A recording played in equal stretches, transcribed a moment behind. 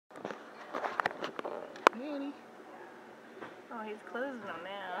Oh, he's closing them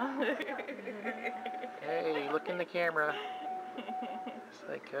now. Hey, look in the camera. It's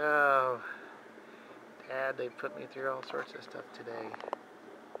like, oh, Dad, they put me through all sorts of stuff today.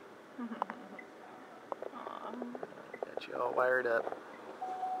 Got you all wired up.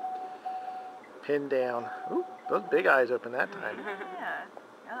 Pinned down. Ooh, those big eyes open that time. Yeah.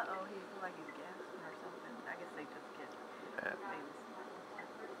 Uh-oh, he's like he's gasping or something. I guess they just get babies.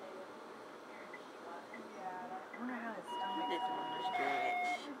 I wonder how his stomach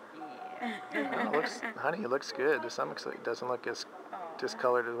Yeah. Well, it looks, honey, it looks good. To some extent, it doesn't look as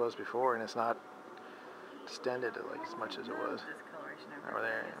discolored as it was before, and it's not distended like as much as it was. Discoloration over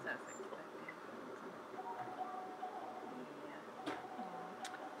there. Yeah. That's expected.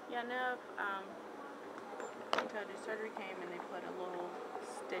 Yeah, no. Until the surgery came and they put a little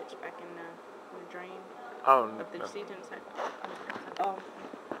stitch back in the drain. Oh, of the no. seat inside. Oh.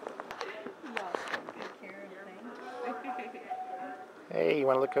 Y'all take good care of things. Hey, you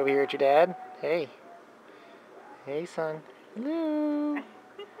want to look over here at your dad? Hey. Hey, son. Hello.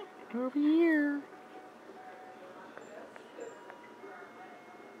 Over here.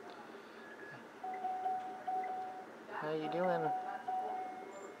 How you doing?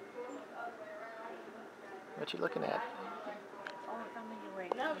 What you looking at? Oh, tell me you're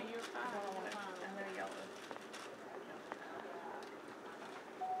right. No, you're fine. I know y'all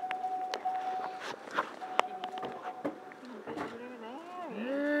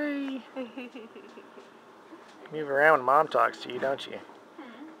Hey. Move around when Mom talks to you, don't you?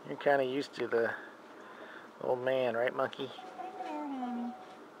 You're kind of used to the old man, right, monkey?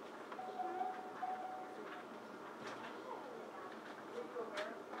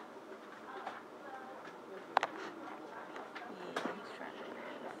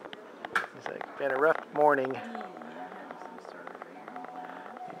 It's like, been a rough morning.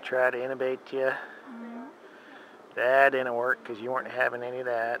 Try to intubate you. That didn't work because you weren't having any of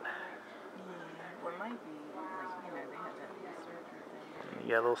that. Yeah, well, it might be, like, they had that surgery.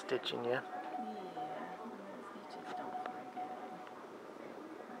 You got a little stitch in you. Yeah, those stitches don't feel good.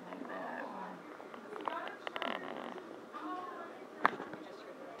 I know that.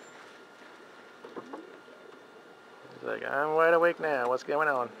 He's like, I'm wide awake now. What's going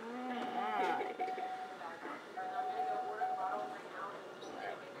on?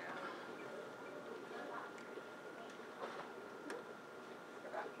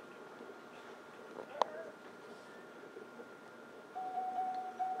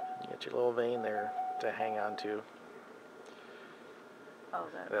 You got your little vein there to hang on to. Oh,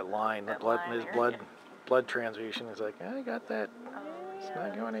 that line, the blood, his blood transfusion is like, I got that. It's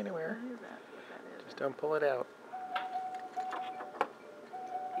not going anywhere. Just don't pull it out.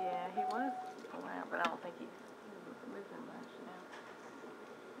 Yeah, he was pulling out, but I don't think he was moving much now.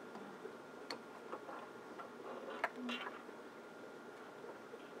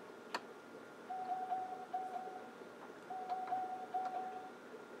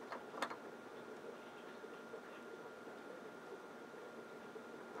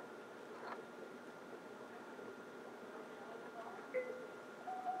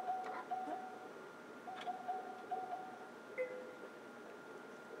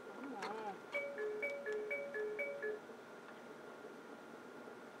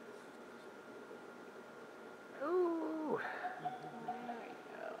 Ooh.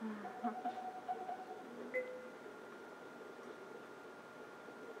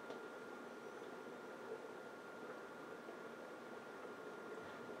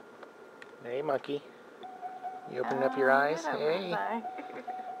 Hey, monkey. You opening up your eyes? Hey.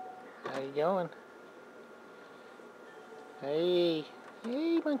 How you going? Hey.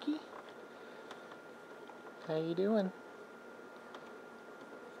 Hey, monkey. How you doing?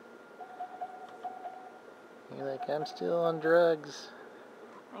 You're like, I'm still on drugs.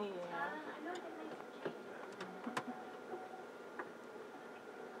 Yeah.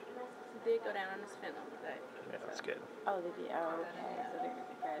 Did go down on his fentanyl today. Yeah, that's good. Oh, did he? Oh, okay. So they're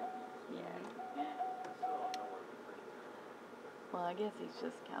good. Yeah. Well, I guess he's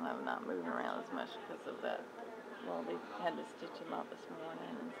just kind of not moving around as much because of that. Well, they had to stitch him up this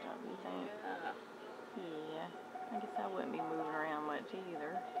morning and stuff, you think? Yeah. I guess I wouldn't be moving around much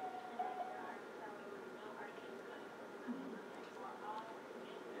either.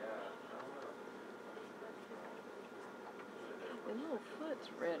 His little foot's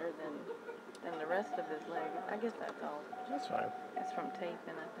redder than the rest of his leg. I guess that's all. That's fine. It's from taping,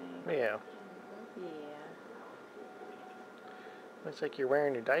 I think. Yeah. Yeah. Looks like you're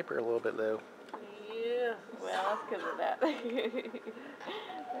wearing your diaper a little bit, though. Yeah. Well, that's because of that.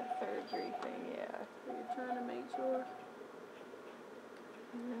 That surgery thing, yeah. So you're trying to make sure.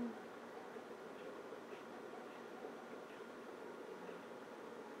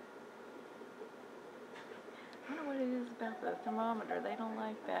 the thermometer. They don't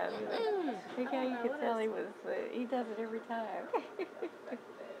like that. Look how you could tell he does it every time.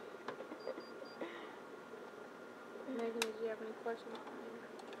 Megan, did you have any questions for me?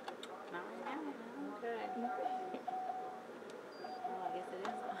 Not right now. Okay. Well, I guess it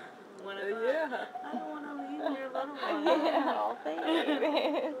is one of Yeah. I don't want to leave your little one. Yeah. Oh, thanks.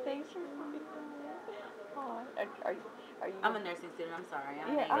 Thanks for are you? I'm a nursing student. I'm sorry. I'm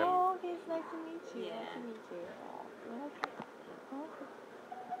Yeah. Megan. Oh, okay. It's nice to meet you. Yeah. Nice to meet you. Oh,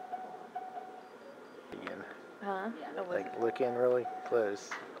 okay. Again. Huh? Oh, Like, look in really close.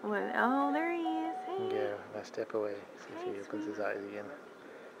 what? Oh, there he is. Hey. Go. Now step away. See if he opens his eyes again.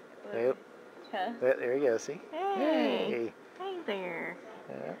 What? Nope. Huh? There you go. See? Hey. Hey. Hey there.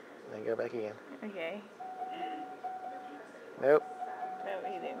 Yeah. Then go back again. Okay. Nope. No,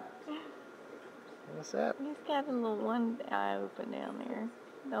 he didn't. What's up? He's got a little one eye open down there,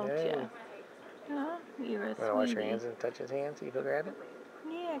 don't Hey. you? Huh? You're a Want to wash your sweetie. hands and touch his hand? See if he'll grab it?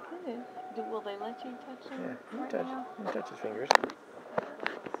 Yeah, good. Will they let you touch him Yeah. You right touch, now? you touch his fingers.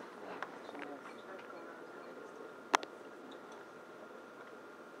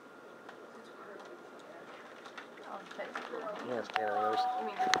 I'll touch it. Yeah, stand on the other side. You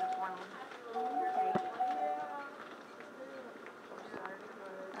mean this is one? Okay.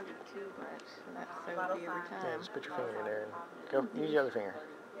 I do too much. That's so every Yeah, time. just put your finger in there and go. Use the other finger.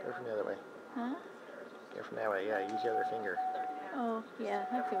 Go from the other way. Huh? Go from that way. Yeah, use the other finger. Oh, yeah,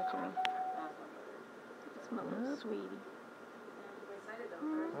 I see what you mean. It's my little sweetie.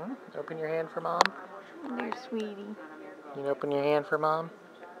 Open your hand for mom. There, sweetie. You can open your hand for mom.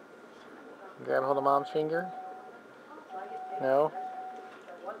 Grab hold of mom's finger. No?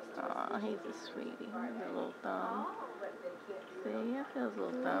 Aw, he's a sweetie. He's a little thumb. See, I feel his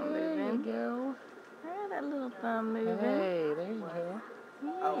little thumb moving. There you go. Ah, that little thumb moving. Hey, there you go.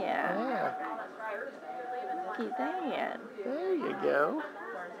 Yeah. Yeah. Look at that. There you go.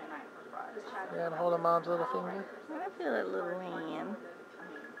 Grab hold of mom's little finger. I feel that little hand.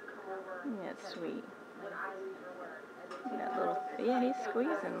 That's sweet. That little, yeah, he's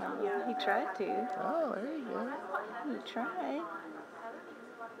squeezing them. He tried to. Oh, there you go. He tried.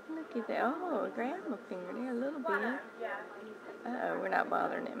 Look at that. Oh, grab my finger there a little bit. Uh-oh, we're not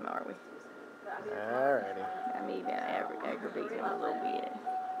bothering him, are we? Alrighty. I'm even aggravating him a little bit.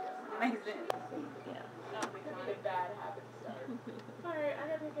 Makes sense. Yeah. Bad habits stuff. Alright, I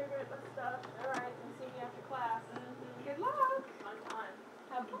gotta take care of this stuff. Alright, and see you after class. Good luck. Fun time.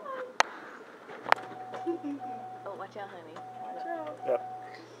 Have fun. Oh, watch out, honey. Watch out. Yep.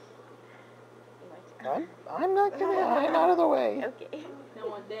 I'm not gonna. I'm out of the way. Okay. Don't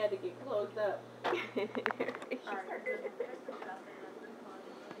want Dad to get closed up.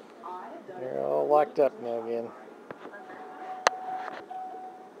 You're all locked up now again.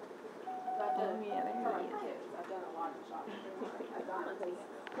 Oh, yeah, there he is. I've done a lot of shopping. I've got my place.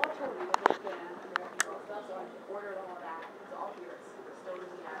 Well, I told you that there's been American Girl stuff, so I ordered all of that. It's all here. It's stores in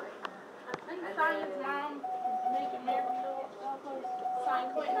the attic. And Simon's mom making American Girl stuff. Sign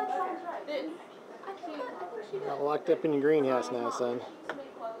Quentin. Didn't. I think she did. All locked up in your greenhouse now, son. She used to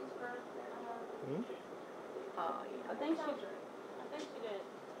make clothes for. Hmm? Oh, yeah. I think she did.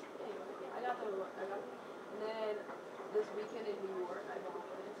 Anyway, I got and then this weekend in New York, I bought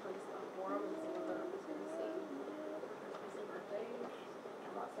this from some forum and some of them was going to see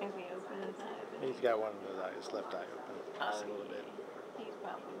Is he open inside? He's got one of his left eye open. Just a little bit. He's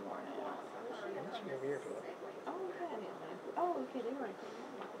probably worn out. What's over here for? Oh, okay. Oh, okay, they're right there.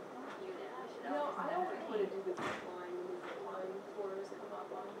 No, I always want to do the zip line when the zip line tours come up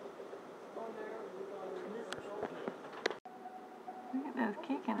on there. Look at those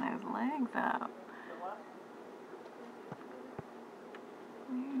kicking those legs up.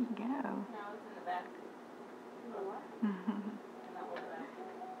 There you go. No, it's in the back.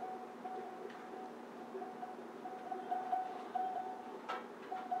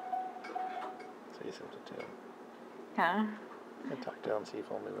 Say something to him. Huh? And talk to him, see if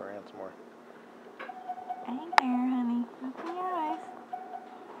he'll move around some more. Hey there, honey. Open your eyes.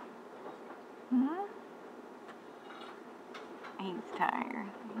 Hmm? He's tired.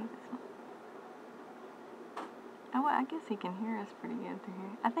 Oh, well, I guess he can hear us pretty good through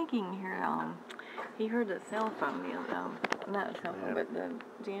here. I think he can hear, he heard the cell phone, not cell phone, but the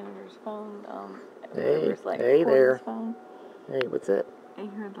janitor's phone, Hey, like hey there. phone. Hey, what's up? He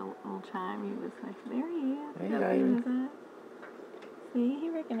heard the little chime. He was like, there he is. Hey, Up Ivan. inside. See, he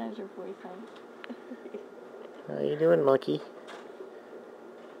recognized your voice, huh? How you doing, monkey?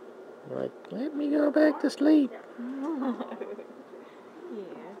 Like, let me go back to sleep. Yeah.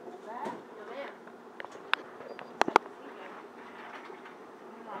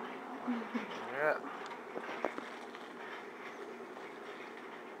 Yeah.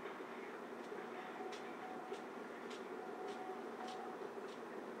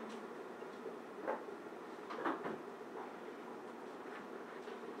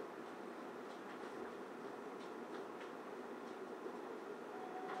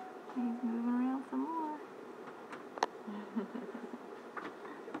 He's moving around some more.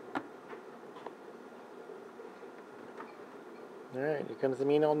 Alright, here comes the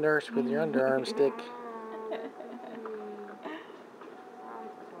mean old nurse with your underarm stick.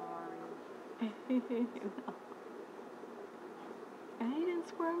 He didn't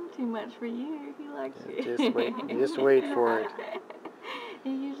squirm too much for you. He likes you. Just wait for it.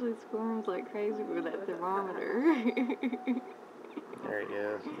 He usually squirms like crazy with that thermometer. There he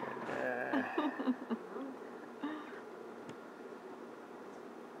goes.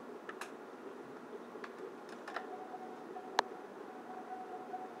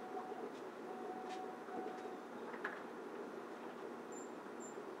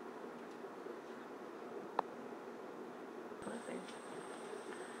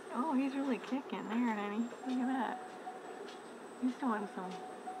 Oh, he's really kicking there, honey. Look at that. He's doing some.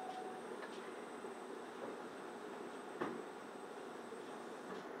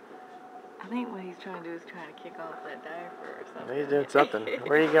 I think what he's trying to do is trying to kick off that diaper or something. He's doing something.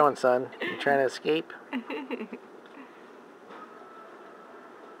 Where are you going, son? You trying to escape?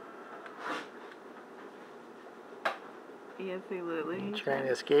 Yes, he literally. You trying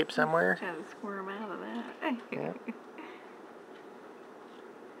to escape somewhere? Trying to squirm out of that. Yeah.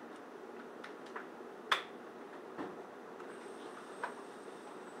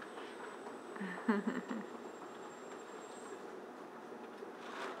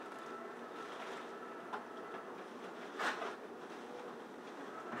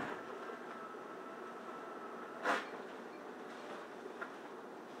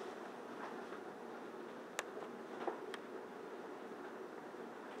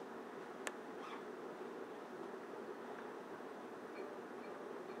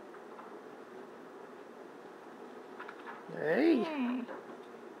 Hey. Hey.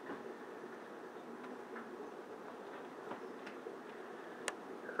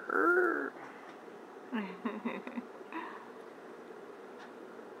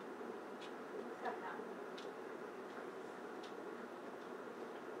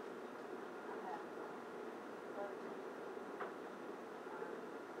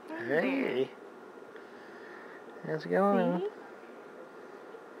 Hey. How's it going? See?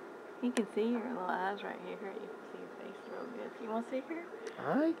 You can see your little eyes right here. You can see your face real good. You want to see her?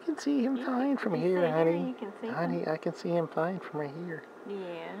 I can see him fine from You here, see her, honey. you can see Honey, him. I can see him fine from right here.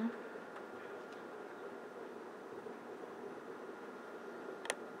 Yeah.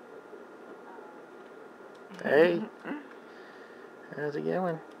 Hey. How's it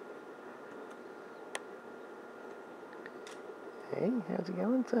going? Hey, how's it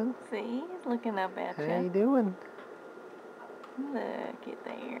going, son? See, he's looking up at How you. you doing? Look at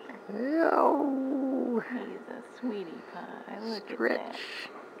there. Oh. He's a sweetie pie. Look Stretch. at that.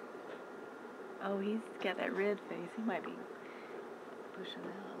 Oh, he's got that red face. He might be pushing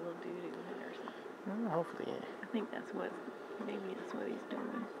out a little doo-doo or something. Oh, hopefully. I think that's what, maybe that's what he's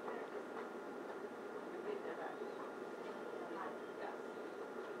doing.